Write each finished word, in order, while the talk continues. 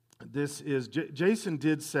Jason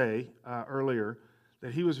did say earlier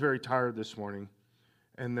that he was very tired this morning,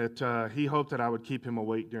 and that he hoped that I would keep him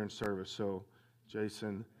awake during service. So,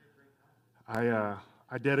 Jason, I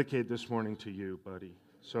dedicate this morning to you, buddy.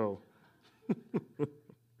 So,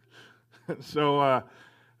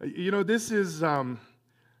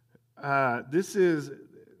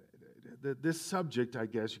 this subject, I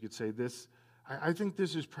guess you could say this. I think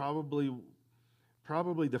this is probably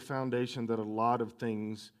the foundation that a lot of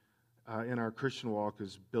things in our Christian walk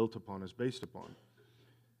is built upon, is based upon.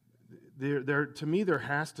 To me, there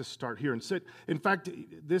has to start here and sit. In fact,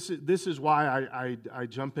 this is why I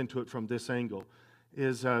jump into it from this angle.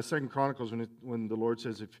 Is 2 Chronicles when the Lord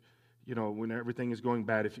says, when everything is going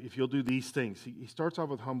bad, if you'll do these things, he starts off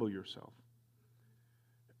with humble yourself,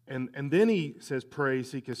 and then he says, pray,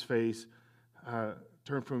 seek His face,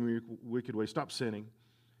 turn from your wicked way, stop sinning.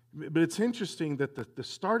 But it's interesting that the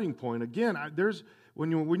starting point, again,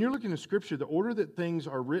 when you're looking at Scripture, the order that things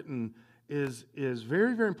are written is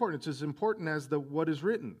very, very important. It's as important as what is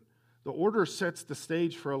written. The order sets the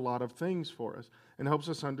stage for a lot of things for us and helps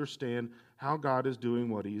us understand how God is doing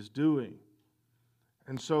what He is doing.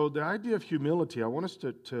 And so the idea of humility, I want us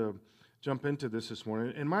to jump into this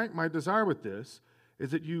morning. And my desire with this is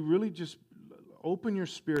that you really just open your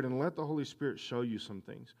spirit and let the Holy Spirit show you some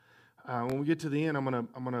things. When we get to the end, I'm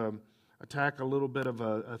gonna attack a little bit of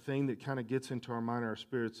a thing that kind of gets into our mind and our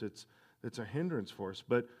spirits. It's a hindrance for us.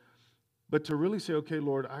 But to really say, okay,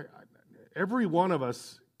 Lord, every one of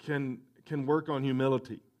us can work on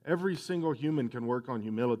humility. Every single human can work on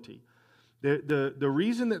humility. The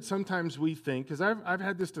reason that sometimes we think, because I've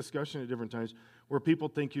had this discussion at different times, where people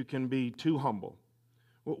think you can be too humble.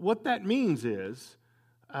 Well, what that means is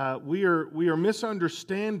we are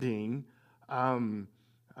misunderstanding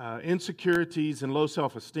insecurities and low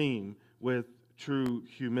self-esteem with true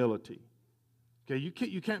humility. Okay,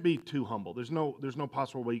 you can't be too humble. There's no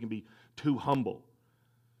possible way you can be too humble.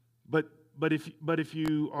 But if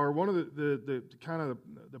you are one of the kind of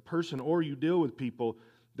the person, or you deal with people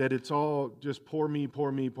that it's all just poor me,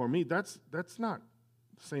 that's not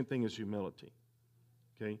the same thing as humility.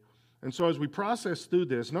 Okay? And so as we process through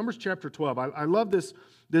this, Numbers chapter 12, I love this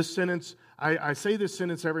sentence. I say this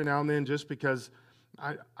sentence every now and then just because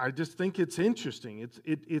I just think it's interesting.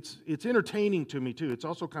 It's entertaining to me too. It's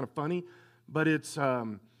also kind of funny, but it's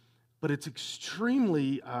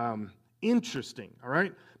extremely interesting. All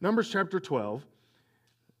right, Numbers chapter 12,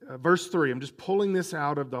 verse 3. I'm just pulling this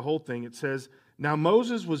out of the whole thing. It says, "Now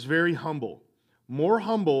Moses was very humble, more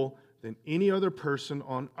humble than any other person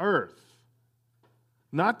on earth.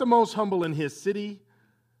 Not the most humble in his city,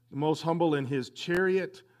 the most humble in his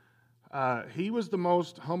chariot. He was the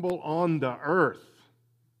most humble on the earth."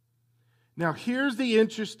 Now, here's the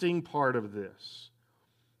interesting part of this.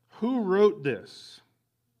 Who wrote this?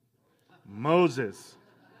 Moses.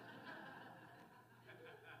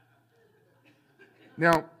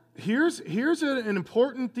 Now, here's an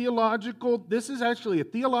important theological, this is actually a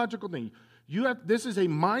theological thing. This is a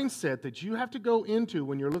mindset that you have to go into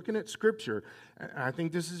when you're looking at Scripture. And I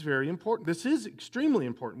think this is very important. This is extremely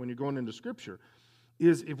important when you're going into Scripture.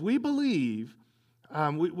 Is if we believe,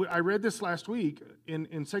 I read this last week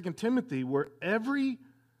in 2 Timothy, where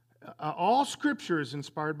all Scripture is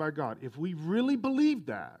inspired by God. If we really believe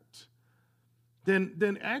that,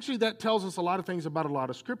 then actually that tells us a lot of things about a lot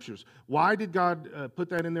of Scriptures. Why did God put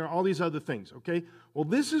that in there? All these other things, okay? Well,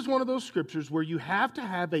 this is one of those Scriptures where you have to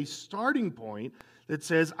have a starting point that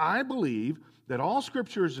says, I believe that all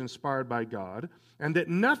Scripture is inspired by God and that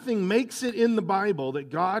nothing makes it in the Bible that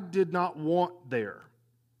God did not want there.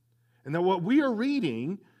 And that what we are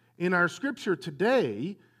reading in our Scripture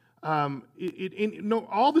today, all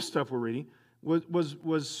the stuff we're reading,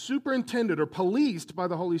 was superintended or policed by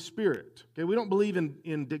the Holy Spirit. Okay, we don't believe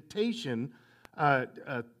in dictation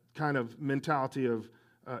kind of mentality of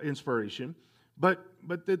inspiration, but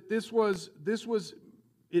that this was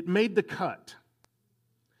it made the cut.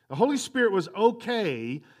 The Holy Spirit was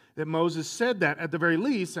okay that Moses said that at the very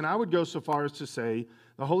least, and I would go so far as to say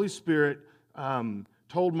the Holy Spirit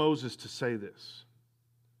told Moses to say this.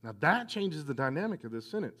 Now that changes the dynamic of this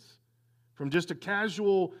sentence from just a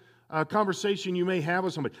casual conversation you may have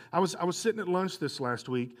with somebody. I was sitting at lunch this last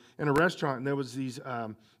week in a restaurant, and there was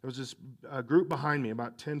this group behind me,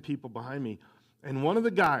 about 10 people behind me, and one of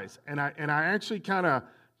the guys, and I actually kind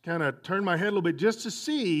of turned my head a little bit just to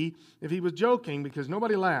see if he was joking, because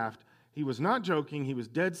nobody laughed. He was not joking. He was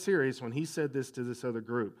dead serious when he said this to this other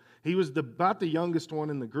group. He was about the youngest one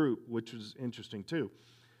in the group, which was interesting too.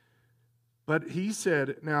 But he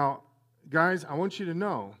said, "Now, guys, I want you to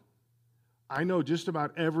know, I know just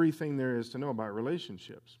about everything there is to know about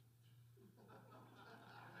relationships."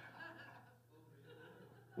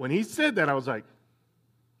 When he said that, I was like,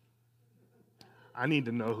 I need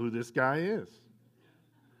to know who this guy is.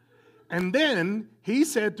 And then he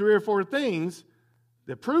said 3 or 4 things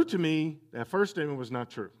that proved to me that first statement was not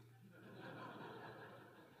true.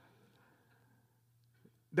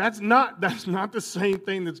 That's not the same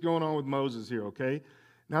thing that's going on with Moses here, okay?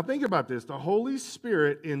 Now think about this. The Holy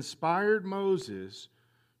Spirit inspired Moses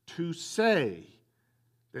to say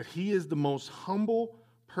that he is the most humble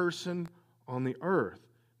person on the earth.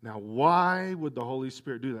 Now, why would the Holy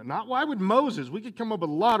Spirit do that? Not why would Moses. We could come up with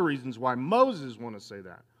a lot of reasons why Moses want to say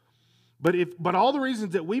that. But all the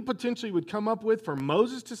reasons that we potentially would come up with for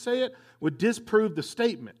Moses to say it would disprove the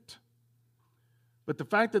statement. But the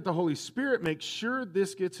fact that the Holy Spirit makes sure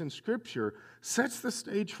this gets in Scripture sets the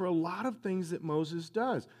stage for a lot of things that Moses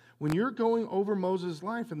does. When you're going over Moses'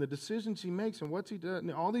 life and the decisions he makes and what's he done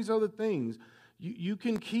and all these other things, you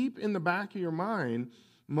can keep in the back of your mind,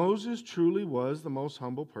 Moses truly was the most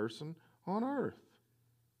humble person on earth.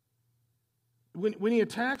 When he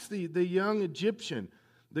attacks the young Egyptian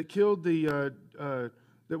that killed that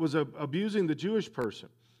was abusing the Jewish person,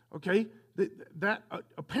 okay, that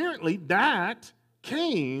apparently that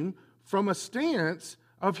came from a stance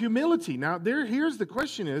of humility. Now, here's the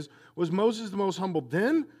question is, was Moses the most humble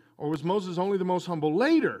then, or was Moses only the most humble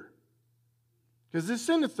later? Because this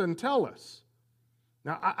sentence doesn't tell us.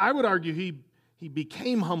 Now, I would argue he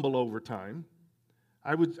became humble over time.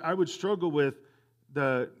 I would struggle with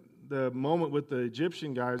the moment with the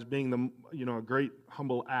Egyptian guys being a great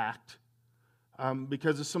humble act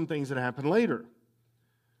because of some things that happened later.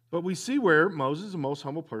 But we see where Moses is the most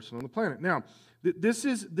humble person on the planet. Now, this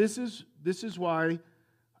is why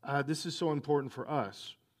this is so important for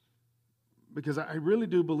us, because I really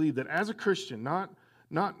do believe that as a Christian, not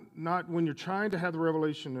when you're trying to have the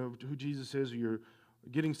revelation of who Jesus is, or you're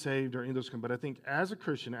getting saved, or any of those kind, but I think as a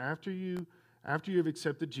Christian, after you've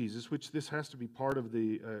accepted Jesus, which this has to be part of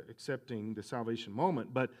the accepting the salvation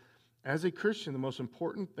moment, but as a Christian, the most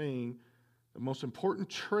important thing, the most important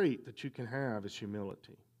trait that you can have is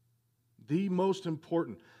humility. The most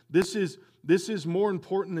important. This is more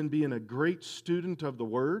important than being a great student of the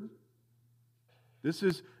Word. This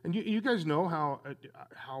is, and you guys know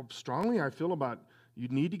how strongly I feel about you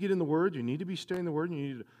need to get in the Word, you need to be studying the Word,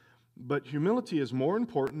 but humility is more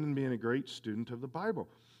important than being a great student of the Bible.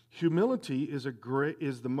 Humility is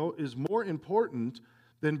more important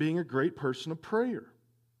than being a great person of prayer.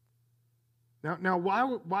 Now,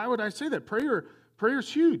 why would I say that? Prayer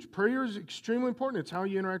is huge. Prayer is extremely important. It's how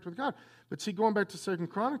you interact with God. But see, going back to 2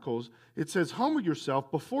 Chronicles, it says, humble yourself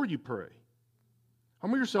before you pray.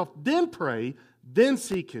 Humble yourself, then pray, then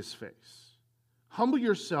seek His face. Humble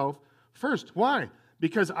yourself first. Why?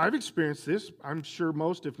 Because I've experienced this. I'm sure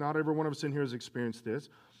most, if not every one of us in here has experienced this.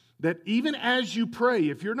 That even as you pray,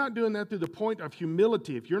 if you're not doing that through the point of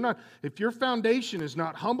humility, if your foundation is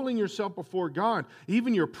not humbling yourself before God,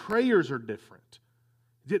 even your prayers are different.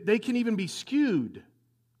 They can even be skewed.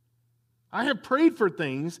 I have prayed for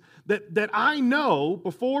things that I know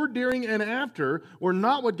before, during, and after were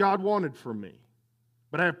not what God wanted for me.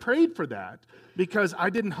 But I have prayed for that because I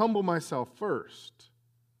didn't humble myself first.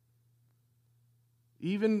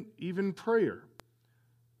 Even prayer.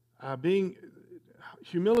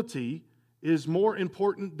 Humility is more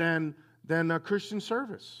important than Christian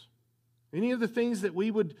service. Any of the things that we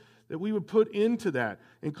would put into that,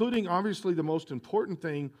 including obviously the most important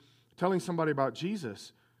thing, telling somebody about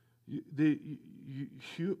Jesus,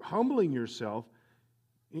 humbling yourself.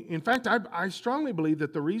 In fact, I strongly believe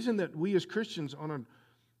that the reason that we as Christians on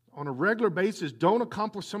a regular basis don't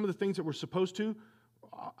accomplish some of the things that we're supposed to,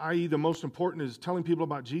 i.e. the most important is telling people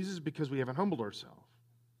about Jesus, because we haven't humbled ourselves.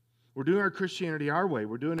 We're doing our Christianity our way.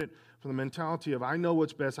 We're doing it from the mentality of, I know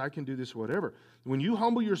what's best, I can do this, whatever. When you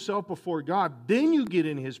humble yourself before God, then you get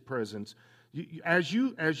in His presence. As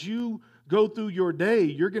you go through your day,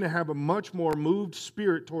 you're going to have a much more moved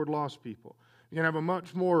spirit toward lost people. You're going to have a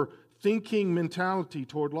much more thinking mentality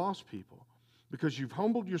toward lost people, because you've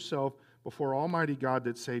humbled yourself before Almighty God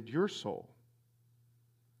that saved your soul.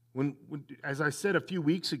 When as I said a few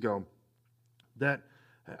weeks ago, that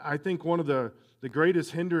I think one of the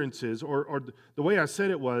greatest hindrances, or the way I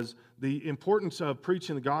said it was, the importance of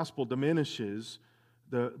preaching the gospel diminishes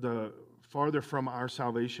the farther from our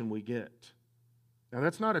salvation we get. Now,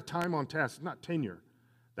 that's not a time on task. It's not tenure.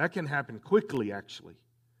 That can happen quickly, actually.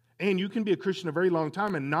 And you can be a Christian a very long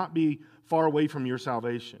time and not be far away from your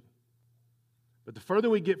salvation. But the further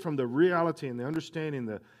we get from the reality and the understanding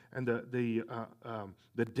the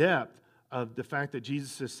depth of the fact that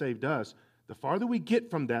Jesus has saved us, the farther we get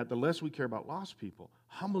from that, the less we care about lost people.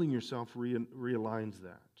 Humbling yourself realigns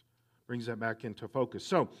that, brings that back into focus.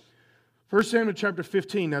 So, 1 Samuel chapter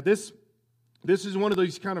 15. Now this is one of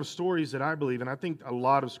these kind of stories that I believe, and I think a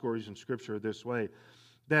lot of stories in Scripture are this way,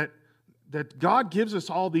 that God gives us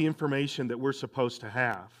all the information that we're supposed to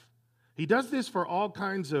have. He does this for all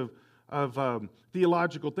kinds of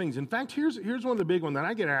theological things. In fact, here's one of the big ones that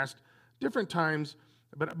I get asked different times,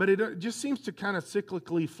 but it just seems to kind of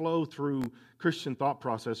cyclically flow through Christian thought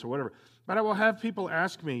process or whatever. But I will have people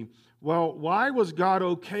ask me, well, why was God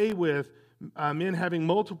okay with men having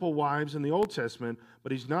multiple wives in the Old Testament,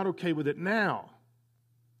 but He's not okay with it now?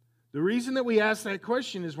 The reason that we ask that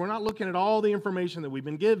question is we're not looking at all the information that we've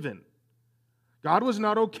been given. God was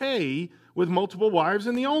not okay with multiple wives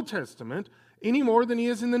in the Old Testament any more than He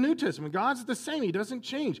is in the New Testament. God's the same. He doesn't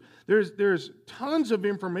change. There's tons of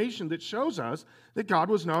information that shows us that God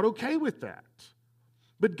was not okay with that.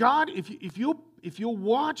 But God, if you'll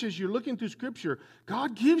watch as you're looking through Scripture,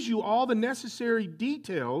 God gives you all the necessary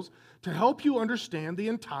details to help you understand the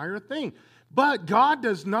entire thing. But God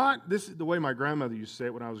does not, this is the way my grandmother used to say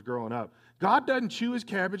it when I was growing up, God doesn't chew His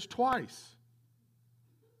cabbage twice.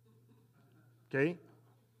 Okay?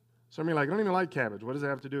 Some of you are like, I don't even like cabbage. What does that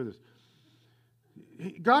have to do with this?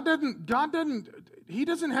 He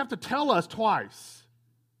doesn't have to tell us twice.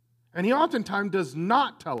 And He oftentimes does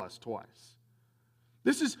not tell us twice.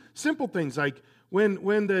 This is simple things like when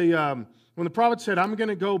the prophet said, I'm going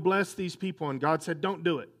to go bless these people, and God said, don't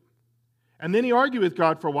do it. And then he argued with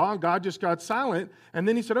God for a while, and God just got silent, and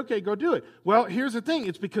then He said, okay, go do it. Well, here's the thing.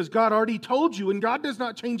 It's because God already told you, and God does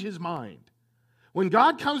not change His mind. When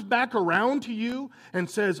God comes back around to you and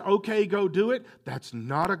says, okay, go do it, that's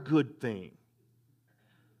not a good thing.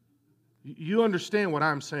 You understand what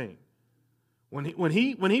I'm saying. When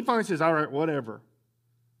he finally says, all right, whatever,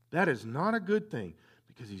 that is not a good thing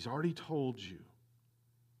because He's already told you.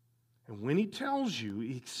 And when He tells you,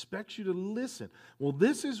 He expects you to listen. Well,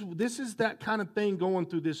 this is that kind of thing going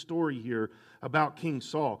through this story here about King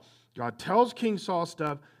Saul. God tells King Saul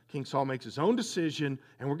stuff. King Saul makes his own decision,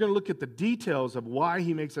 and we're going to look at the details of why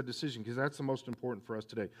he makes that decision, because that's the most important for us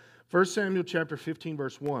today. 1 Samuel chapter 15,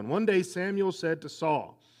 verse 1. One day Samuel said to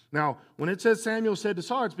Saul. Now, when it says Samuel said to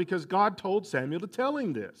Saul, it's because God told Samuel to tell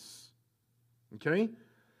him this. Okay?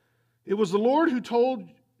 It was the Lord who told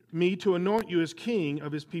me to anoint you as king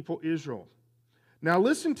of His people Israel. Now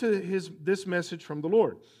listen to this message from the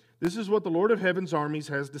Lord. This is what the Lord of heaven's armies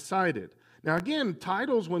has decided. Now again,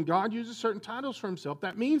 titles, when God uses certain titles for Himself,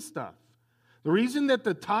 that means stuff. The reason that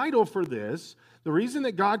the title for this, the reason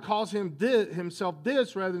that God calls Himself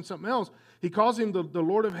this rather than something else, He calls Him the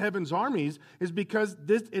Lord of heaven's armies, is because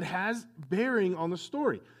it has bearing on the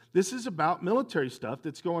story. This is about military stuff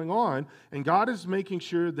that's going on, and God is making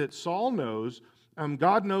sure that Saul knows,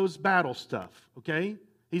 God knows battle stuff, okay?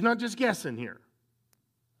 He's not just guessing here.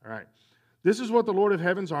 All right. This is what the Lord of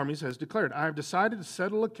heaven's armies has declared. I have decided to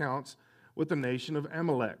settle accounts with the nation of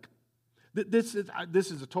Amalek. This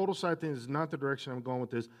is a total side thing. This is not the direction I'm going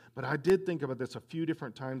with this, but I did think about this a few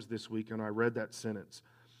different times this week, and I read that sentence.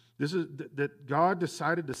 This is that God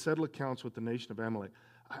decided to settle accounts with the nation of Amalek.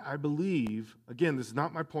 I believe, again, this is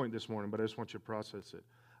not my point this morning, but I just want you to process it.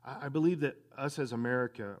 I believe that us as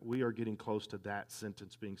America, we are getting close to that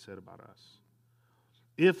sentence being said about us.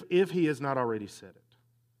 If He has not already said it.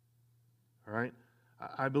 All right?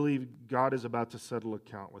 I believe God is about to settle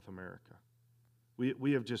account with America.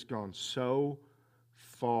 We have just gone so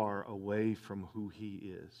far away from who He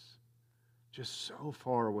is. Just so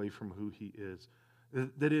far away from who He is.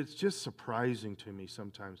 That it's just surprising to me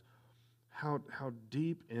sometimes how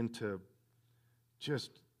deep into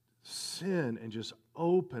just sin and just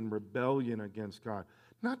open rebellion against God.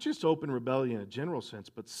 Not just open rebellion in a general sense,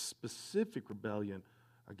 but specific rebellion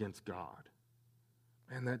against God.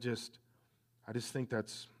 And I just think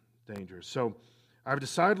that's dangerous. So I've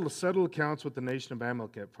decided to settle accounts with the nation of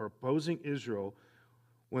Amalek for opposing Israel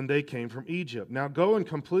when they came from Egypt. Now go and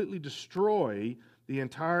completely destroy the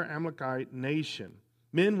entire Amalekite nation.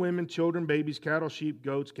 Men, women, children, babies, cattle, sheep,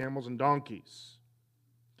 goats, camels, and donkeys.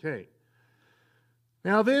 Okay.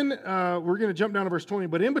 Now then, we're going to jump down to verse 20.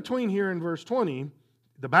 But in between here and verse 20,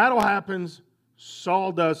 the battle happens.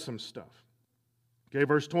 Saul does some stuff. Okay,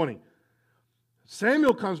 verse 20.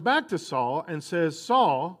 Samuel comes back to Saul and says,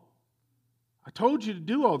 Saul, I told you to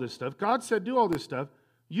do all this stuff. God said do all this stuff.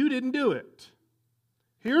 You didn't do it.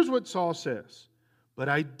 Here's what Saul says. But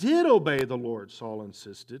I did obey the Lord, Saul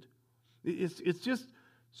insisted. It's just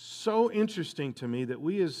so interesting to me that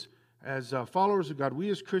we as followers of God, we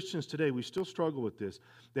as Christians today, we still struggle with this,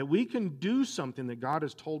 that we can do something that God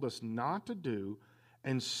has told us not to do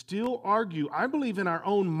and still argue, I believe in our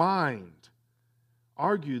own mind,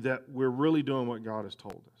 argue that we're really doing what God has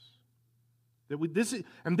told us.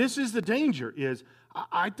 This is the danger.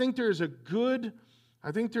 I think there is a good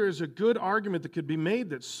argument that could be made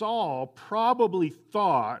that Saul probably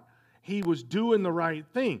thought he was doing the right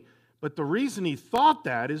thing. But the reason he thought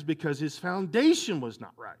that is because his foundation was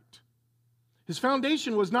not right. His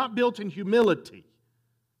foundation was not built in humility.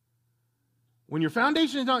 When your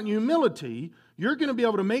foundation is not in humility, you're going to be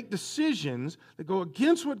able to make decisions that go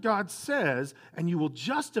against what God says, and you will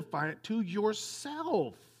justify it to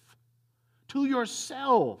yourself. To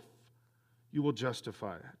yourself, you will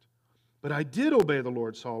justify it. But I did obey the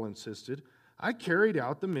Lord, Saul insisted. I carried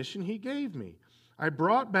out the mission he gave me. I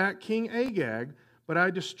brought back King Agag, but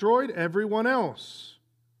I destroyed everyone else.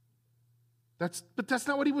 But that's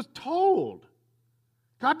not what he was told.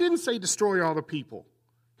 God didn't say destroy all the people.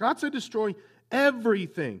 God said destroy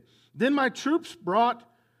everything. Then my troops brought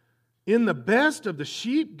in the best of the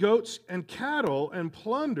sheep, goats, and cattle and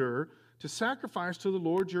plunder to sacrifice to the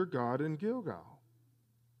Lord your God in Gilgal.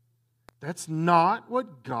 That's not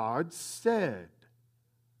what God said.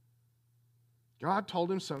 God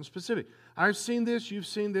told him something specific. I've seen this, you've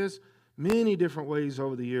seen this many different ways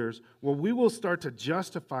over the years where we will start to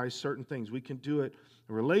justify certain things. We can do it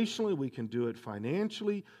relationally, we can do it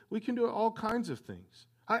financially, we can do it all kinds of things.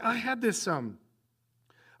 I had these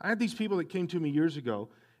people that came to me years ago,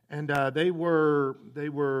 and they were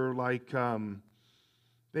like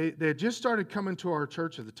they had just started coming to our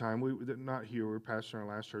church at the time. We not here, we were pastoring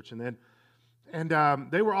our last church, and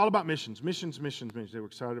they were all about missions. They were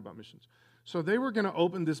excited about missions. So they were going to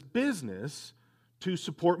open this business to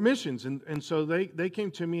support missions, and so they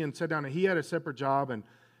came to me and sat down. And he had a separate job, and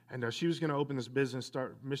she was going to open this business,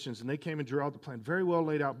 start missions, and they came and drew out the plan. Very well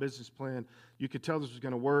laid out business plan. You could tell this was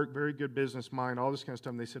going to work. Very good business mind, all this kind of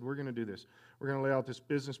stuff. And they said, we're going to do this. We're going to lay out this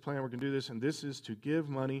business plan. We're going to do this, and this is to give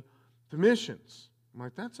money to missions. I'm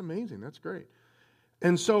like, that's amazing. That's great.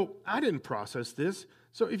 And so I didn't process this.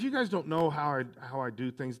 So if you guys don't know how I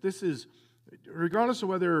do things, this is, regardless of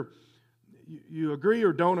whether you agree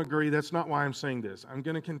or don't agree, that's not why I'm saying this. I'm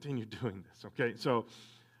going to continue doing this, okay? So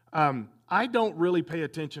I don't really pay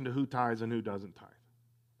attention to who tithes and who doesn't tithe.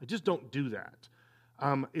 I just don't do that.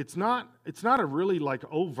 It's not a really like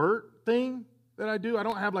overt thing that I do. I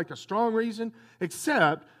don't have like a strong reason,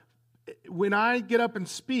 except when I get up and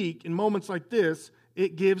speak in moments like this,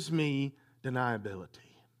 it gives me deniability.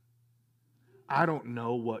 I don't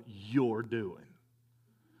know what you're doing.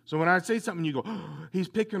 So when I say something, you go, oh, he's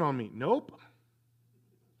picking on me. Nope.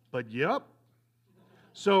 But yep.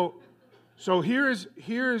 So here's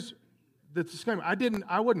the disclaimer.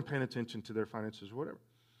 I wasn't paying attention to their finances or whatever.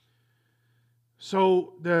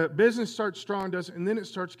 So the business starts strong, and then it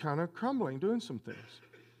starts kind of crumbling, doing some things.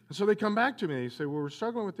 And so they come back to me. They say, well, we're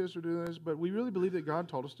struggling with this, we're doing this, but we really believe that God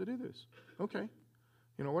told us to do this. Okay.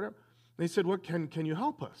 Whatever. They said, what can you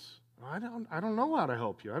help us? I don't know how to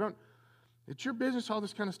help you. It's your business, all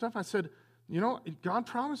this kind of stuff. I said, God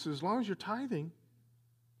promises as long as you're tithing.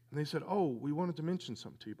 And they said, oh, we wanted to mention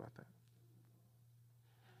something to you about that.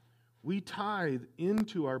 We tithe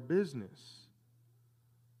into our business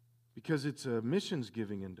because it's a missions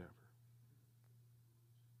giving endeavor.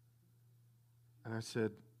 And I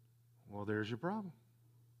said, well, there's your problem.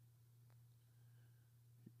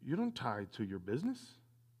 You don't tithe to your business.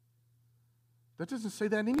 That doesn't say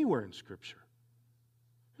that anywhere in Scripture.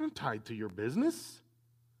 You don't tithe to your business.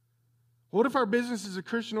 What if our business is a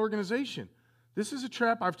Christian organization? This is a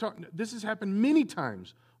trap. This has happened many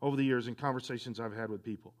times over the years in conversations I've had with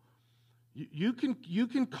people. You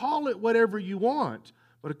can call it whatever you want,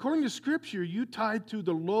 but according to Scripture, you tithe to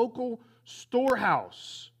the local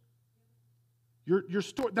storehouse. Your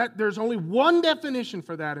store. There's only one definition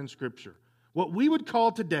for that in Scripture. What we would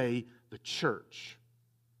call today the church,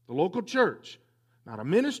 the local church. Not a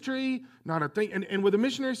ministry, not a thing. And with a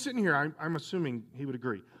missionary sitting here, I'm assuming he would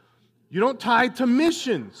agree. You don't tithe to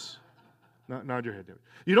missions. Nod your head, David.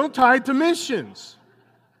 You don't tithe to missions.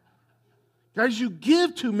 Guys, you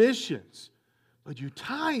give to missions, but you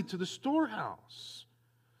tithe to the storehouse.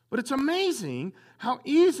 But it's amazing how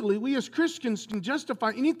easily we as Christians can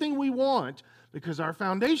justify anything we want because our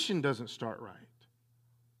foundation doesn't start right.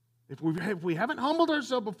 If we haven't humbled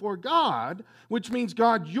ourselves before God, which means,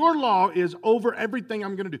 God, your law is over everything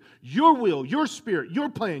I'm going to do. Your will, your spirit, your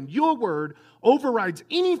plan, your word overrides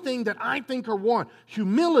anything that I think or want.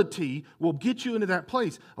 Humility will get you into that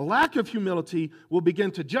place. A lack of humility will begin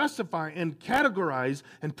to justify and categorize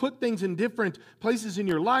and put things in different places in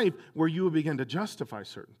your life where you will begin to justify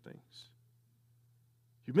certain things.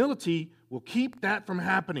 Humility will keep that from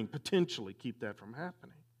happening, potentially keep that from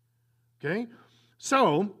happening. Okay?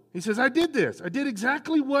 So he says, I did this. I did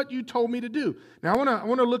exactly what you told me to do. Now I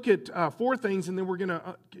want to look at four things, and then we're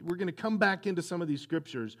gonna come back into some of these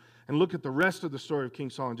scriptures and look at the rest of the story of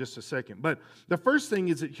King Saul in just a second. But the first thing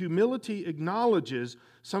is that humility acknowledges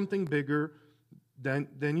something bigger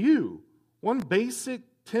than you. One basic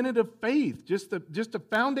tenet of faith, just a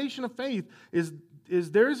foundation of faith, is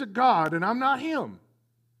there is a God and I'm not Him.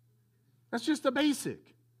 That's just the basic.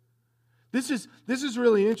 This is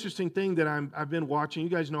really an interesting thing that I've been watching. You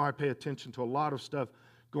guys know I pay attention to a lot of stuff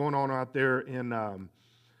going on out there in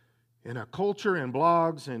a culture and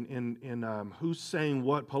blogs and in who's saying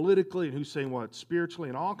what politically and who's saying what spiritually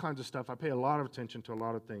and all kinds of stuff. I pay a lot of attention to a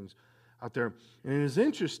lot of things out there. And it is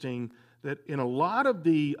interesting that in a lot of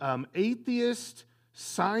the atheist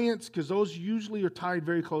science, because those usually are tied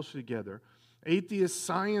very closely together, atheist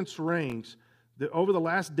science ranks, that over the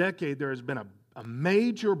last decade there has been a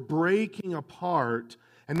major breaking apart,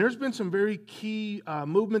 and there's been some very key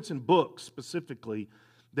movements and books specifically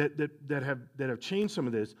that have changed some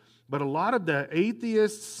of this. But a lot of the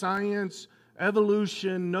atheist science,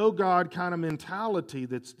 evolution, no God kind of mentality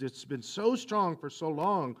that's been so strong for so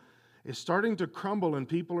long is starting to crumble, and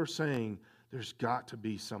people are saying there's got to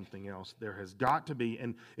be something else. There has got to be,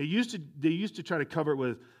 and they used to try to cover it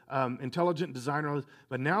with intelligent design,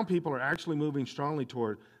 but now people are actually moving strongly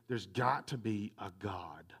toward there's got to be a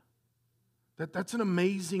God. That's an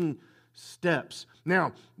amazing steps.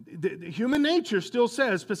 Now, the human nature still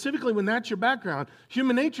says, specifically when that's your background,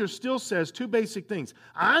 human nature still says two basic things.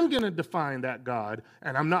 I'm going to define that God,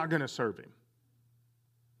 and I'm not going to serve Him.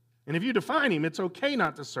 And if you define Him, it's okay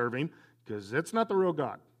not to serve Him, because that's not the real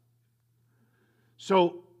God.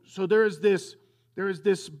 So there is this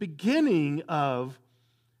beginning of,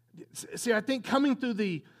 see, I think coming through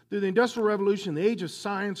the Industrial Revolution, the age of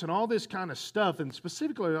science and all this kind of stuff, and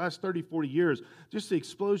specifically the last 30, 40 years, just the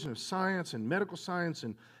explosion of science and medical science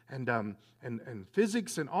and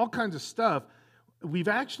physics and all kinds of stuff, we've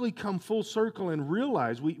actually come full circle and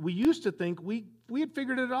realized we used to think we had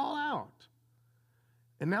figured it all out.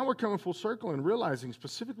 And now we're coming full circle and realizing,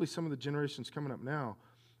 specifically some of the generations coming up now,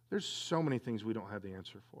 there's so many things we don't have the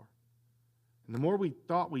answer for. And the more we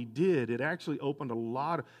thought we did, it actually opened a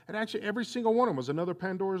lot of, and actually every single one of them was another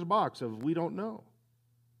Pandora's box of we don't know.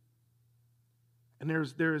 And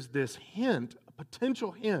there's this hint, a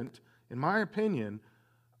potential hint, in my opinion,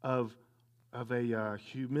 of a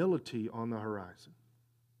humility on the horizon.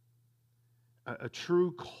 A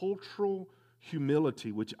true cultural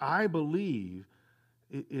humility, which I believe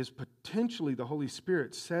is potentially the Holy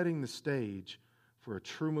Spirit setting the stage for a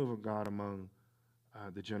true move of God among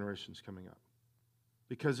the generations coming up.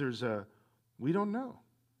 Because we don't know.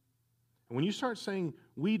 And when you start saying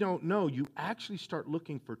we don't know, you actually start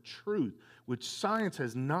looking for truth, which science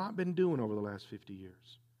has not been doing over the last 50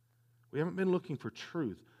 years. We haven't been looking for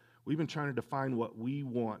truth. We've been trying to define what we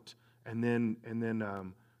want and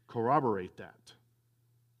then corroborate that.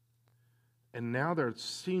 And now there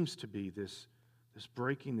seems to be this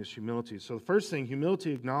breaking, this humility. So the first thing,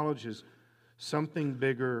 humility acknowledges something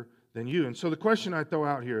bigger than you. And so the question I throw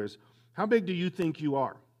out here is, how big do you think you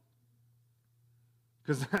are?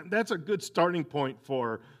 Because that's a good starting point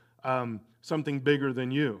for something bigger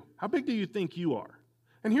than you. How big do you think you are?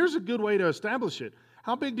 And here's a good way to establish it.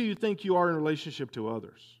 How big do you think you are in relationship to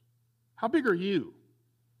others? How big are you?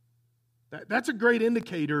 That's a great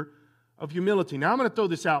indicator of humility. Now I'm going to throw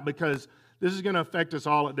this out because this is going to affect us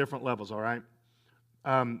all at different levels, all right?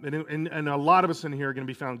 And a lot of us in here are going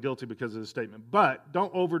to be found guilty because of this statement. But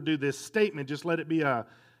don't overdo this statement. Just let it be a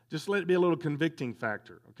little convicting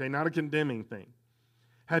factor, okay? Not a condemning thing.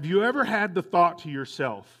 Have you ever had the thought to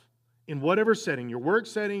yourself, in whatever setting, your work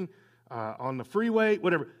setting, on the freeway,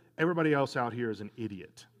 whatever, everybody else out here is an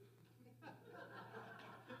idiot?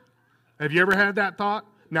 Have you ever had that thought?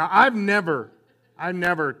 Now, I've never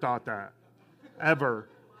thought that, ever.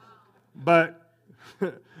 But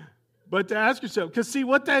to ask yourself, because see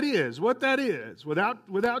what that is,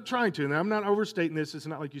 without trying to, and I'm not overstating this, it's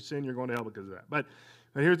not like you sin, you're going to hell because of that. But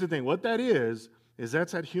here's the thing, what that is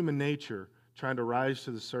that's that human nature trying to rise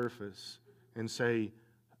to the surface and say,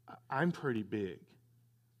 I'm pretty big.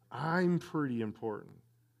 I'm pretty important.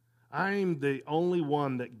 I'm the only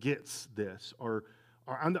one that gets this, or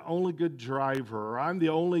I'm the only good driver, or I'm the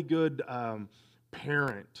only good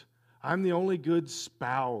parent. I'm the only good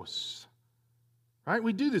spouse. Right?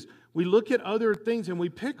 We do this. We look at other things and we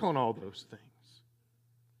pick on all those things.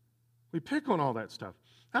 We pick on all that stuff.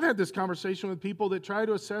 I've had this conversation with people that try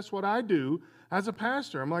to assess what I do as a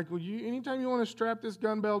pastor. I'm like, well, anytime you want to strap this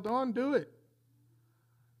gun belt on, do it.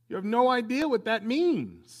 You have no idea what that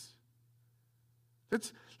means.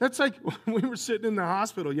 That's like when we were sitting in the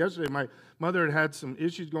hospital yesterday. My mother had some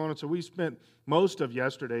issues going on, so we spent most of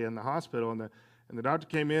yesterday in the hospital, and the doctor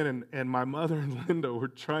came in, and my mother and Linda were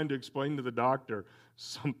trying to explain to the doctor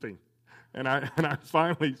something. And I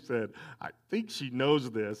finally said, I think she knows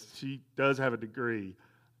this. She does have a degree.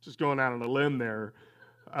 Just going out on a limb there.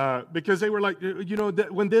 Because they were like,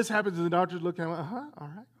 when this happens, and the doctor's looking, I'm like, all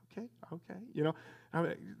right, okay.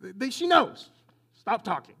 She knows. Stop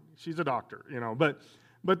talking. She's a doctor,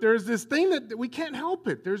 But there's this thing that we can't help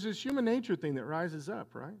it. There's this human nature thing that rises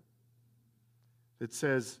up, right? That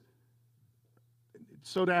says,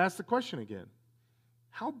 so to ask the question again,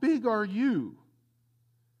 how big are you?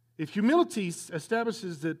 If humility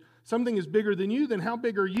establishes that something is bigger than you, then how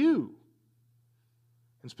big are you?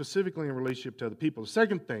 And specifically in relationship to other people. The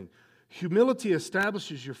second thing, humility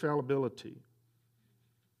establishes your fallibility.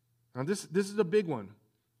 Now this is a big one.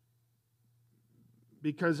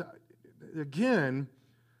 Because, again,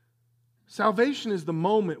 salvation is the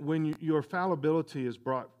moment when your fallibility is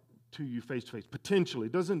brought to you face to face, potentially.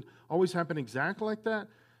 It doesn't always happen exactly like that,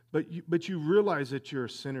 but you realize that you're a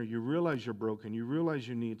sinner. You realize you're broken. You realize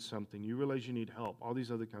you need something. You realize you need help, all these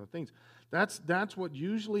other kind of things. That's what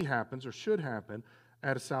usually happens or should happen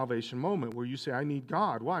at a salvation moment where you say, I need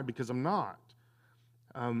God. Why? Because I'm not.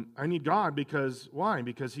 I need God because, why?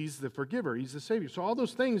 Because He's the forgiver. He's the Savior. So all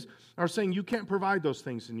those things are saying you can't provide those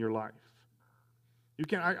things in your life. You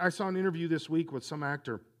can't. I saw an interview this week with some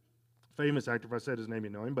actor, famous actor, if I said his name, you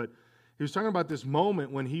know him, but he was talking about this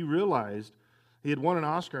moment when he realized he had won an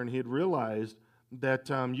Oscar and he had realized that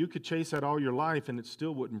you could chase that all your life and it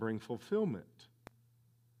still wouldn't bring fulfillment.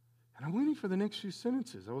 And I'm waiting for the next few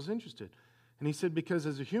sentences. I was interested. And he said, because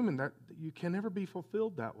as a human, that you can never be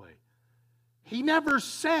fulfilled that way. He never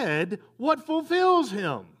said what fulfills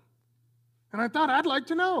him. And I thought, I'd like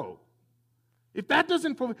to know. If that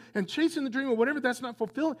doesn't fulfill, and chasing the dream or whatever, that's not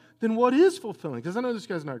fulfilling, then what is fulfilling? Because I know this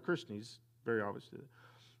guy's not a Christian. He's very obvious to it.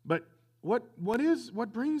 But what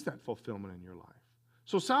brings that fulfillment in your life?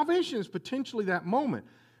 So salvation is potentially that moment.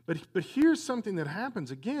 But here's something that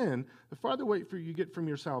happens. Again, the farther away you get from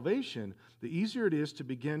your salvation, the easier it is to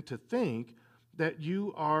begin to think that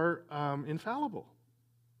you are infallible.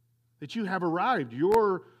 That you have arrived,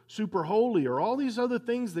 you're super holy, or all these other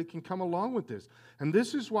things that can come along with this. And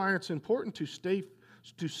this is why it's important to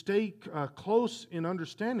stay close in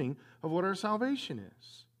understanding of what our salvation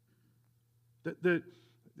is. The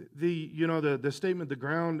statement, the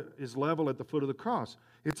ground is level at the foot of the cross.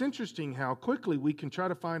 It's interesting how quickly we can try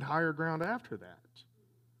to find higher ground after that.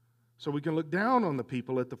 So we can look down on the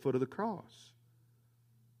people at the foot of the cross.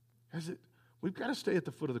 We've got to stay at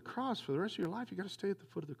the foot of the cross for the rest of your life. You've got to stay at the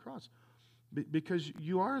foot of the cross. Because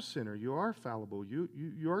you are a sinner. You are fallible.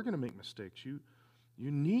 You are going to make mistakes. You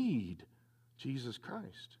need Jesus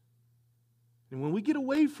Christ. And when we get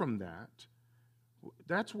away from that,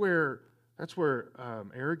 that's where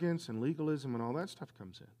arrogance and legalism and all that stuff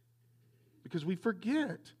comes in. Because we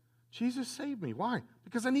forget, Jesus saved me. Why?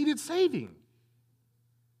 Because I needed saving.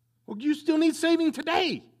 Well, you still need saving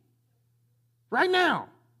today. Right now.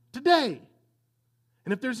 Today.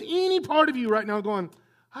 And if there's any part of you right now going,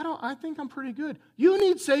 I think I'm pretty good, you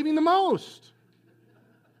need saving the most.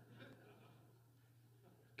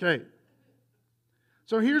 Okay.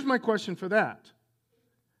 So here's my question for that.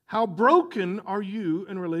 How broken are you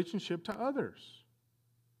in relationship to others?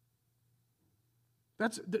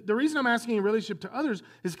 That's the reason I'm asking in relationship to others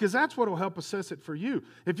is because that's what will help assess it for you.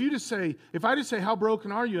 If I just say, how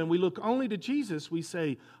broken are you? And we look only to Jesus, we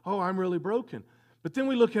say, oh, I'm really broken. But then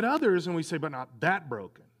we look at others and we say, but not that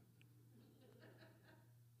broken.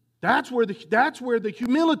 That's where the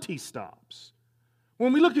humility stops.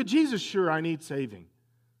 When we look at Jesus, sure, I need saving.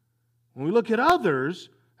 When we look at others,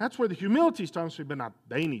 that's where the humility stops, but not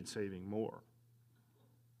they need saving more.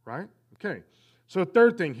 Right? Okay. So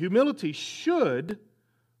third thing, humility should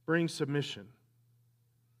bring submission.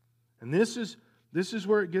 And this is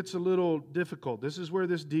where it gets a little difficult. This is where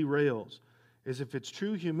this derails. Is if it's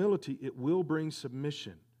true humility, it will bring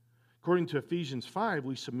submission. According to Ephesians 5,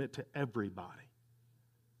 we submit to everybody.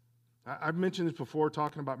 I've mentioned this before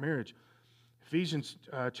talking about marriage. Ephesians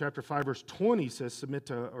chapter 5, verse 20 says submit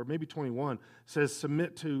to, or maybe 21, says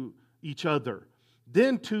submit to each other.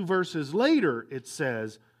 Then 2 verses later, it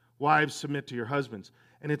says, wives, submit to your husbands.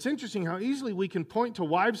 And it's interesting how easily we can point to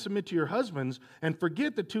wives, submit to your husbands, and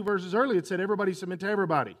forget that 2 verses earlier it said everybody submit to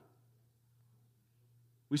everybody.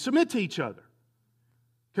 We submit to each other.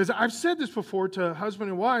 Because I've said this before to husband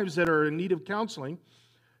and wives that are in need of counseling,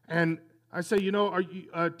 and I say, are you,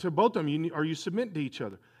 to both of them, are you submitting to each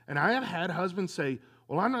other? And I have had husbands say,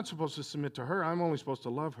 well, I'm not supposed to submit to her. I'm only supposed to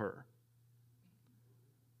love her.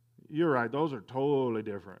 You're right. Those are totally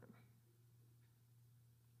different.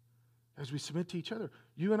 As we submit to each other,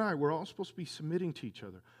 you and I, we're all supposed to be submitting to each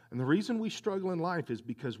other. And the reason we struggle in life is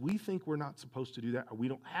because we think we're not supposed to do that, or we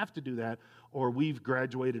don't have to do that, or we've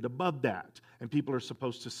graduated above that, and people are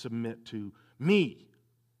supposed to submit to me.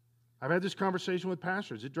 I've had this conversation with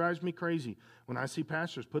pastors. It drives me crazy when I see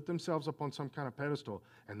pastors put themselves up on some kind of pedestal,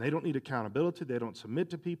 and they don't need accountability. They don't submit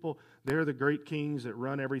to people. They're the great kings that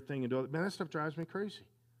run everything and do it. Man, that stuff drives me crazy.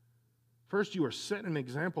 First, you are setting an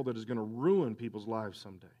example that is going to ruin people's lives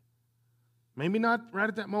someday. Maybe not right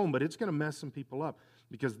at that moment, but it's going to mess some people up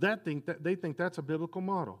because they think that's a biblical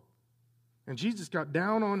model. And Jesus got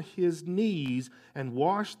down on his knees and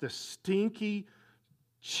washed the stinky,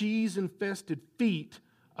 cheese-infested feet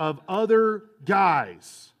of other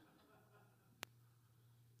guys.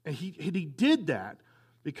 And he did that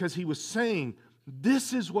because he was saying,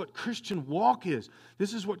 this is what Christian walk is.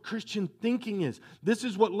 This is what Christian thinking is. This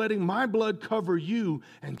is what letting my blood cover you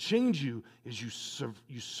and change you is you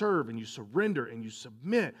serve and you surrender and you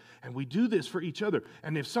submit. And we do this for each other.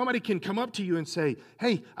 And if somebody can come up to you and say,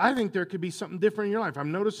 hey, I think there could be something different in your life.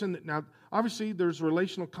 I'm noticing that now, obviously there's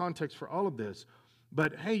relational context for all of this.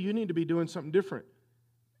 But hey, you need to be doing something different.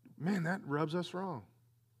 Man, that rubs us wrong.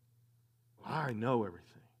 Well, I know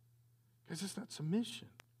everything. Because it's not submission.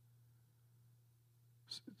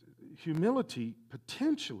 Humility,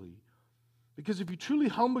 potentially, because if you truly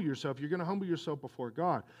humble yourself, you're going to humble yourself before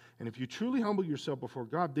God. And if you truly humble yourself before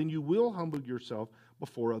God, then you will humble yourself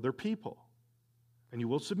before other people. And you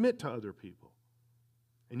will submit to other people.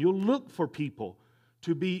 And you'll look for people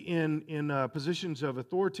to be in positions of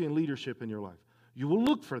authority and leadership in your life. You will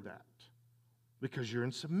look for that because you're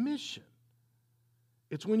in submission.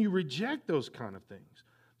 It's when you reject those kind of things.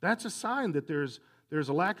 That's a sign that there's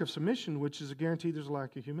a lack of submission, which is a guarantee there's a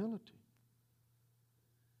lack of humility.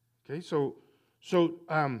 Okay, so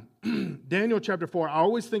Daniel chapter 4, I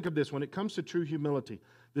always think of this when it comes to true humility.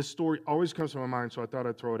 This story always comes to my mind, so I thought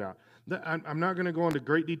I'd throw it out. I'm not going to go into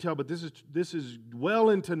great detail, but this is well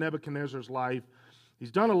into Nebuchadnezzar's life.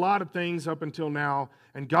 He's done a lot of things up until now,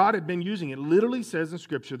 and God had been using it. It literally says in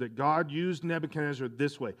Scripture that God used Nebuchadnezzar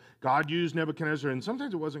this way. God used Nebuchadnezzar, and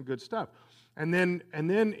sometimes it wasn't good stuff. And then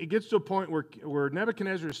it gets to a point where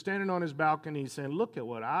Nebuchadnezzar is standing on his balcony saying, look at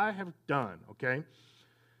what I have done, okay?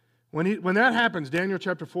 When that happens, Daniel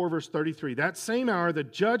chapter 4, verse 33, that same hour the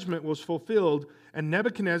judgment was fulfilled and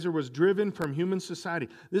Nebuchadnezzar was driven from human society.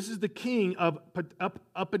 This is the king of,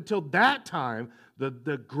 up until that time,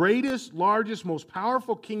 the greatest, largest, most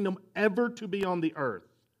powerful kingdom ever to be on the earth,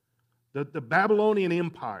 the Babylonian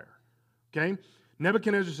Empire, okay?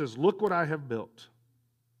 Nebuchadnezzar says, look what I have built.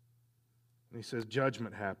 And he says,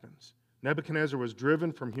 judgment happens. Nebuchadnezzar was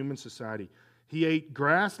driven from human society. He ate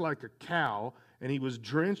grass like a cow, and he was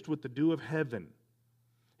drenched with the dew of heaven.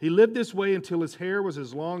 He lived this way until his hair was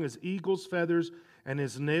as long as eagle's feathers, and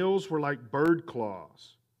his nails were like bird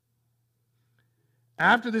claws.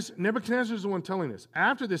 After this, Nebuchadnezzar is the one telling this.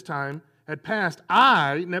 After this time had passed,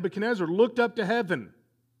 I, Nebuchadnezzar, looked up to heaven.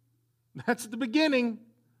 That's the beginning.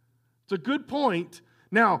 It's a good point.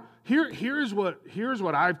 Now, here's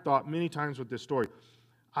what I've thought many times with this story.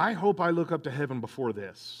 I hope I look up to heaven before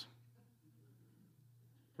this.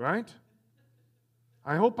 Right?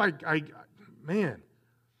 I hope man.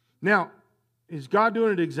 Now, is God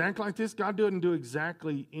doing it exactly like this? God didn't do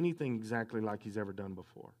anything exactly like he's ever done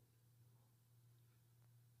before.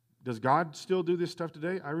 Does God still do this stuff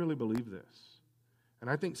today? I really believe this. And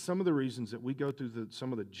I think some of the reasons that we go through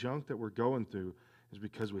some of the junk that we're going through is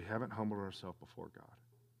because we haven't humbled ourselves before God.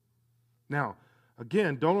 Now,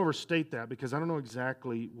 again, don't overstate that because I don't know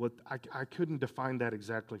exactly I couldn't define that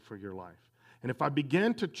exactly for your life. And if I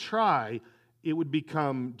began to try, it would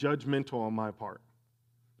become judgmental on my part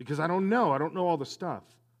because I don't know all the stuff.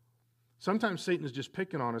 Sometimes Satan is just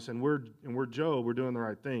picking on us and we're Job, we're doing the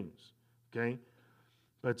right things, okay?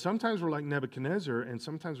 But sometimes we're like Nebuchadnezzar, and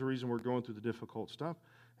sometimes the reason we're going through the difficult stuff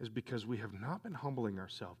is because we have not been humbling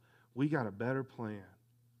ourselves. We got a better plan.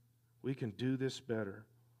 We can do this better.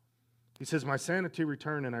 He says, my sanity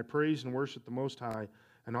returned, and I praised and worshiped the Most High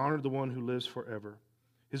and honored the one who lives forever.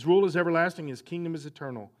 His rule is everlasting, his kingdom is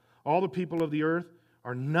eternal. All the people of the earth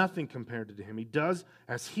are nothing compared to him. He does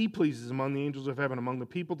as he pleases among the angels of heaven, among the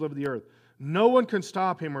people of the earth. No one can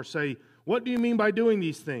stop him or say, what do you mean by doing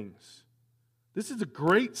these things? This is a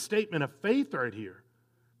great statement of faith right here.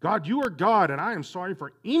 God, you are God, and I am sorry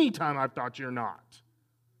for any time I've thought you're not.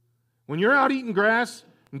 When you're out eating grass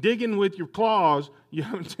and digging with your claws, you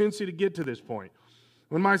have a tendency to get to this point.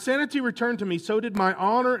 When my sanity returned to me, so did my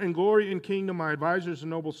honor and glory and kingdom. My advisors and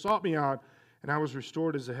nobles sought me out, and I was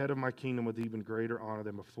restored as the head of my kingdom with even greater honor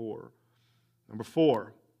than before. Number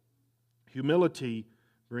 4, Humility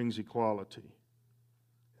brings equality.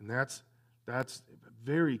 And that's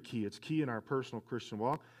very key. It's key in our personal Christian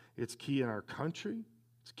walk. It's key in our country.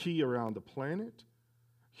 It's key around the planet.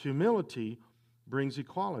 Humility brings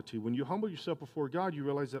equality. When you humble yourself before God, you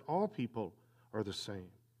realize that all people are the same.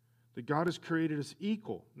 That God has created us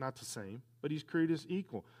equal, not the same, but He's created us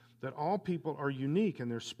equal. That all people are unique and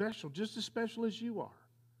they're special, just as special as you are.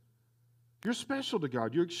 You're special to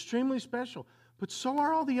God. You're extremely special. But so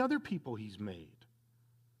are all the other people He's made.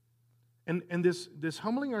 And this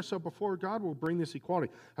humbling ourselves before God will bring this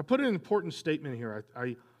equality. I put an important statement here.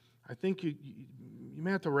 I think you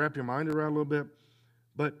may have to wrap your mind around a little bit.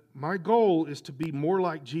 But my goal is to be more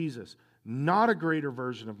like Jesus, not a greater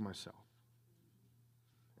version of myself.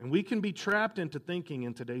 And we can be trapped into thinking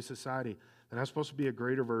in today's society that I'm supposed to be a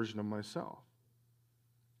greater version of myself.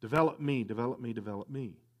 Develop me, develop me, develop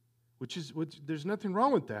me. Which there's nothing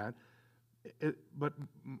wrong with that. But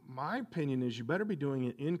my opinion is you better be doing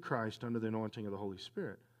it in Christ under the anointing of the Holy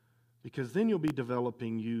Spirit. Because then you'll be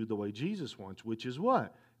developing you the way Jesus wants, which is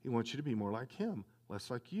what? He wants you to be more like Him, less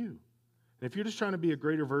like you. And if you're just trying to be a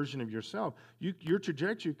greater version of yourself, your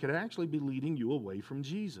trajectory could actually be leading you away from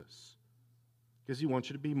Jesus. Because He wants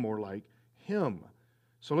you to be more like Him.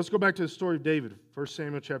 So let's go back to the story of David, 1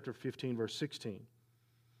 Samuel chapter 15, verse 16.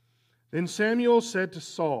 Then Samuel said to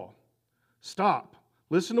Saul, "Stop.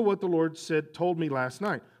 Listen to what the Lord told me last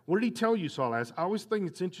night." What did He tell you, Saul asked? I always think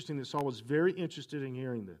it's interesting that Saul was very interested in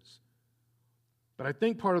hearing this. But I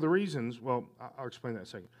think part of the reasons, well, I'll explain that in a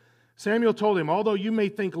second. Samuel told him, "Although you may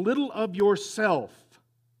think little of yourself."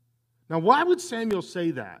 Now, why would Samuel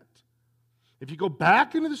say that? If you go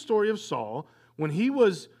back into the story of Saul,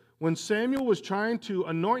 when Samuel was trying to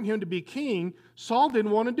anoint him to be king, Saul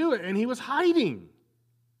didn't want to do it, and he was hiding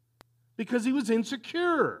because he was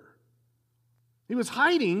insecure. He was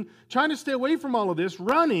hiding, trying to stay away from all of this,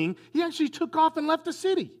 running. He actually took off and left the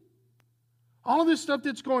city. All of this stuff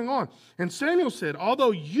that's going on. And Samuel said,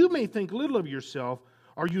 "Although you may think little of yourself,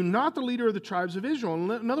 are you not the leader of the tribes of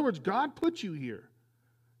Israel?" In other words, God put you here.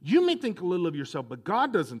 You may think little of yourself, but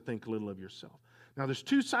God doesn't think little of yourself. Now, there's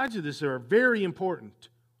two sides of this that are very important.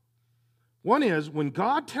 One is, when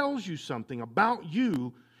God tells you something about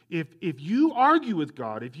you, if you argue with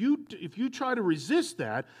God, if you try to resist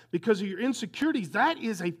that because of your insecurities, that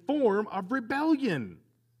is a form of rebellion.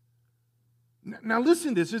 Now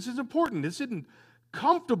listen to this. This is important. This isn't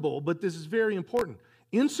comfortable, but this is very important.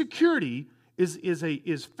 Insecurity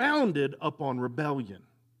is founded upon rebellion.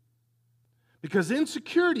 Because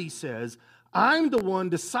insecurity says, I'm the one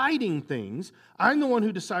deciding things. I'm the one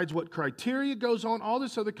who decides what criteria goes on, all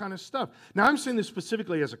this other kind of stuff. Now, I'm saying this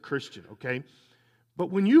specifically as a Christian, okay?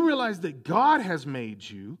 But when you realize that God has made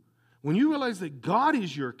you, when you realize that God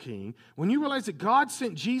is your king, when you realize that God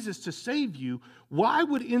sent Jesus to save you, why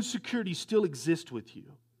would insecurity still exist with you?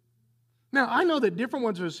 Now, I know that different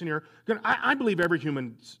ones of us in here, I believe every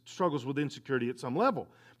human struggles with insecurity at some level.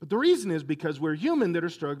 But the reason is because we're human that are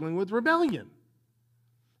struggling with rebellion.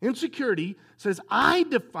 Insecurity says, I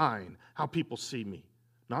define how people see me,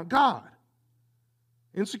 not God.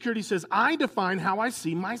 Insecurity says, I define how I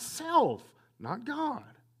see myself, not God.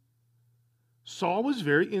 Saul was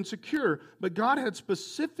very insecure, but God had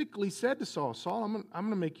specifically said to Saul, Saul, I'm going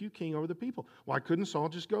to make you king over the people. Why couldn't Saul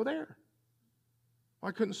just go there?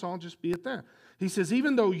 Why couldn't Saul just be at that? He says,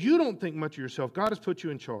 even though you don't think much of yourself, God has put you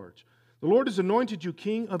in charge. The Lord has anointed you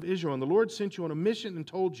king of Israel, and the Lord sent you on a mission and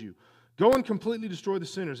told you, go and completely destroy the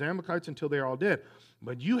sinners, Amalekites, until they are all dead.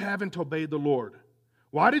 But you haven't obeyed the Lord.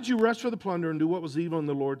 Why did you rush for the plunder and do what was evil in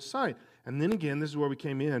the Lord's sight? And then again, this is where we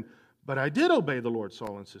came in. But I did obey the Lord,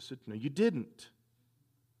 Saul insisted. No, you didn't.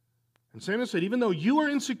 And Samuel said, even though you are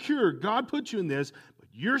insecure, God put you in this, but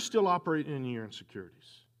you're still operating in your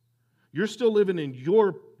insecurities. You're still living in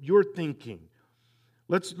your thinking.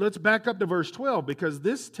 Let's back up to verse 12, because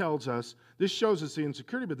this shows us the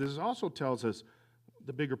insecurity, but this also tells us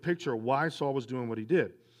the bigger picture of why Saul was doing what he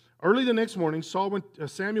did. Early the next morning,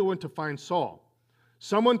 Samuel went to find Saul.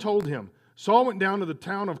 Someone told him, Saul went down to the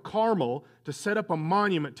town of Carmel to set up a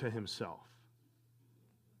monument to himself.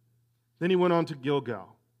 Then he went on to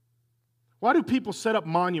Gilgal. Why do people set up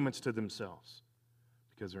monuments to themselves?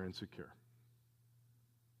 Because they're insecure.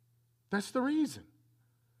 That's the reason.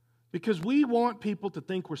 Because we want people to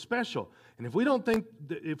think we're special. And if we don't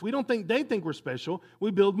think they think we're special, we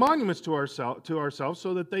build monuments to ourselves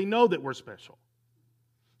so that they know that we're special.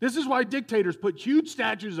 This is why dictators put huge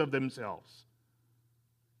statues of themselves.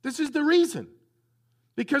 This is the reason.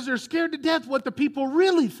 Because they're scared to death what the people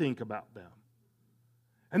really think about them.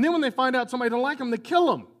 And then when they find out somebody don't like them, they kill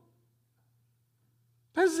them.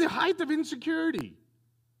 That is the height of insecurity.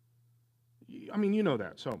 I mean, you know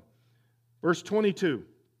that. So, Verse 22.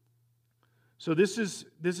 So this is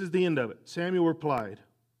the end of it. Samuel replied,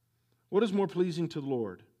 "What is more pleasing to the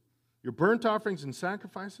Lord, your burnt offerings and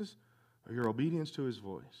sacrifices, or your obedience to his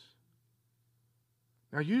voice?"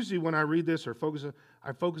 Now, usually when I read this or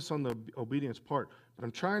I focus on the obedience part, but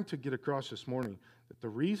I'm trying to get across this morning that the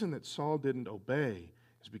reason that Saul didn't obey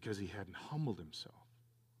is because he hadn't humbled himself.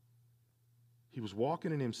 He was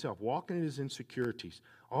walking in himself, walking in his insecurities,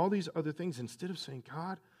 all these other things, instead of saying,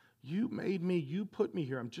 "God, you made me, you put me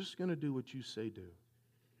here. I'm just going to do what you say do."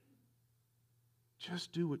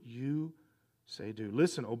 Just do what you say do.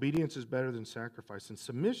 Listen, obedience is better than sacrifice, and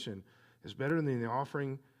submission is better than the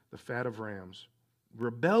offering the fat of rams.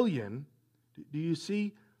 Rebellion, do you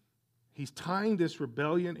see? He's tying this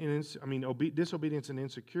rebellion, disobedience and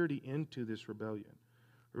insecurity into this rebellion.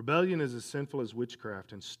 Rebellion is as sinful as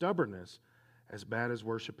witchcraft, and stubbornness as bad as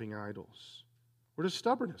worshiping idols. Where does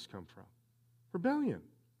stubbornness come from? Rebellion.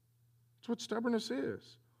 That's what stubbornness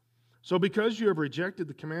is. So because you have rejected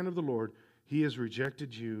the command of the Lord, he has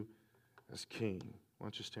rejected you as king. Why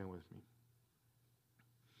don't you stand with me?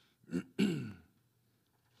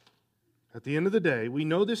 At the end of the day, we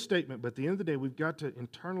know this statement, but at the end of the day, we've got to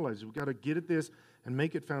internalize it. We've got to get at this and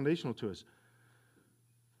make it foundational to us.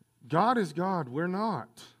 God is God. We're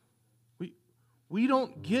not. We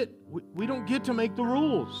don't get to make the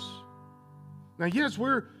rules. Now, yes,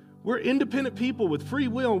 we're independent people with free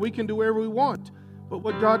will. We can do whatever we want. But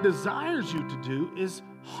what God desires you to do is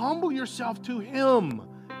humble yourself to him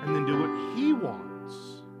and then do what he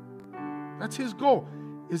wants. That's his goal.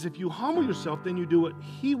 Is if you humble yourself, then you do what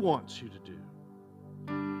he wants you to do.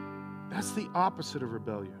 That's the opposite of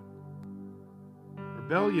rebellion.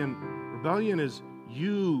 Rebellion is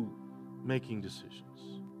you making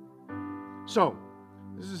decisions. So,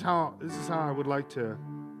 this is how I would like to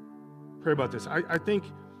pray about this. I think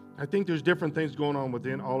there's different things going on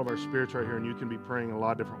within all of our spirits right here, and you can be praying a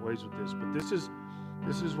lot of different ways with this. But this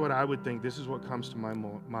is what I would think. This is what comes to my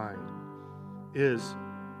mind is,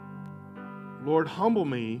 Lord, humble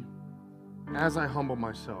me as I humble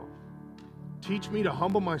myself. Teach me to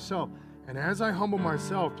humble myself. And as I humble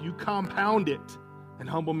myself, you compound it and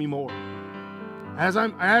humble me more. As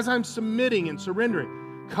I'm submitting and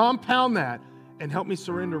surrendering, compound that and help me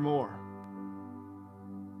surrender more.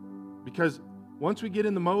 Because once we get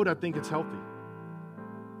in the mode, I think it's healthy.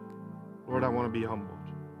 Lord, I want to be humbled.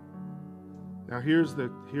 Now here's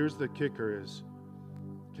the kicker is,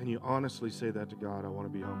 can you honestly say that to God? I want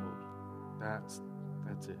to be humbled. That's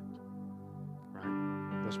it.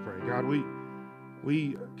 Right? Let's pray. God,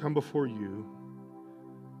 we come before you,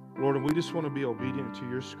 Lord, and we just want to be obedient to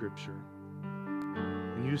your scripture.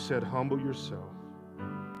 And you said, humble yourself.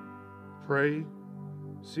 Pray,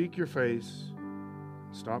 seek your face,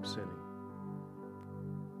 and stop sinning.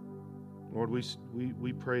 Lord,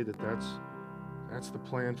 we pray that that's the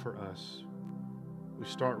plan for us. We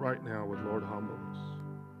start right now with, Lord, humble us.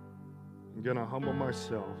 I'm going to humble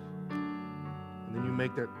myself. And then you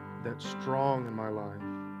make that strong in my life.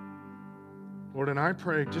 Lord, and I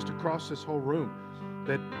pray just across this whole room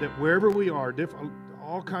that wherever we are,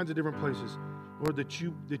 all kinds of different places, Lord, that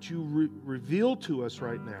you reveal to us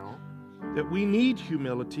right now that we need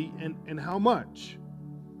humility and how much.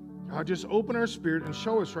 God, just open our spirit and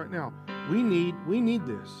show us right now. We need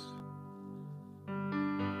this.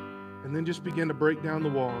 And then just begin to break down the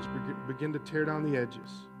walls, begin to tear down the edges.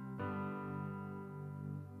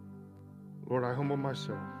 Lord, I humble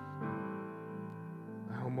myself.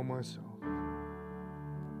 I humble myself. In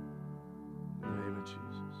the name of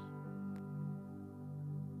Jesus.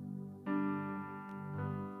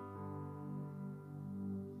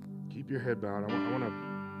 Keep your head bowed. I want to,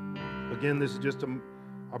 again, this is just an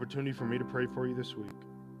opportunity for me to pray for you this week.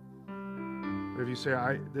 But if you say,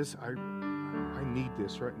 I need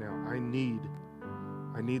this right now. I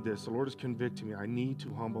need this. The Lord is convicting me. I need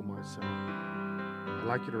to humble myself. I'd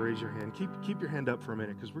like you to raise your hand. Keep your hand up for a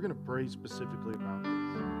minute because we're going to pray specifically about this.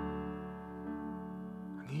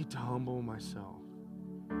 I need to humble myself.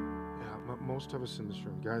 Yeah, most of us in this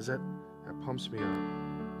room. Guys, that pumps me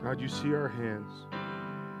up. God, you see our hands.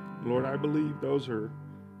 Lord, I believe those are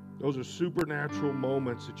supernatural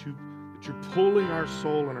moments that you're pulling our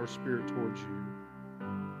soul and our spirit towards you.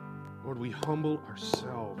 Lord, we humble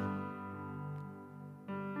ourselves.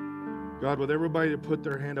 God, with everybody to put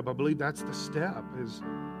their hand up, I believe that's the step, is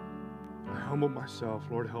I humble myself.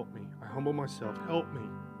 Lord, help me. I humble myself. Help me.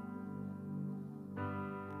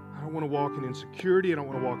 I don't want to walk in insecurity. I don't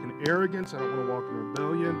want to walk in arrogance. I don't want to walk in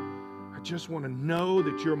rebellion. I just want to know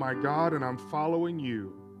that you're my God and I'm following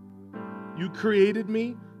you. You created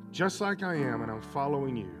me just like I am, and I'm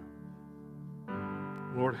following you.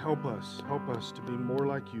 Lord, help us to be more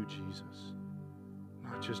like you, Jesus,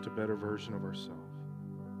 not just a better version of ourselves.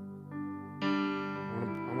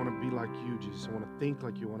 I want to be like you, Jesus. I want to think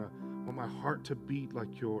like you. I want my heart to beat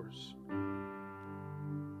like yours.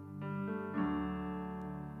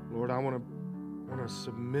 Lord, I want to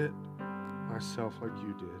submit myself like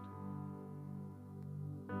you did.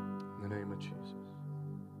 In the name of Jesus.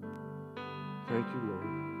 Thank you, Lord.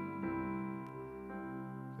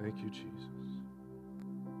 Thank you, Jesus.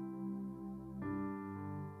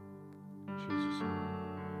 In Jesus' name.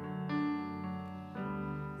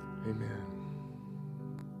 Amen.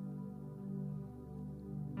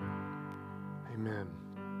 Amen.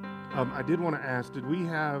 I did want to ask, did we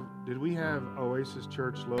have Oasis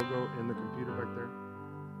Church logo in the computer back there?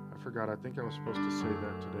 I forgot. I think I was supposed to say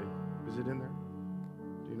that today. Is it in there?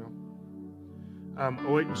 Do you know?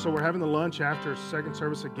 So we're having the lunch after second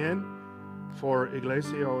service again for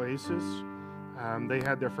Iglesia Oasis. They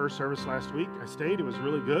had their first service last week. I stayed. It was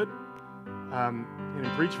really good. It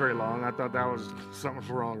didn't preach very long. I thought that was something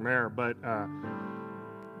wrong there. But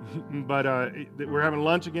we're having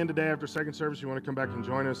lunch again today after second service. You want to come back and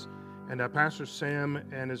join us. And Pastor Sam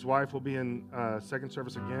and his wife will be in second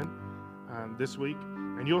service again this week.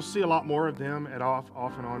 And you'll see a lot more of them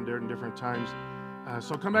off and on during different times.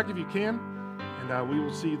 So come back if you can. And we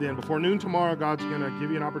will see you then. Before noon tomorrow, God's going to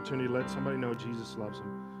give you an opportunity to let somebody know Jesus loves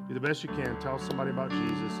them. Do the best you can. Tell somebody about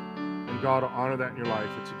Jesus. And God will honor that in your life.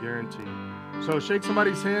 It's a guarantee. So shake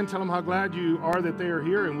somebody's hand. Tell them how glad you are that they are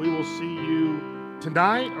here. And we will see you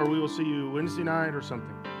tonight, or we will see you Wednesday night or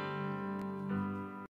something.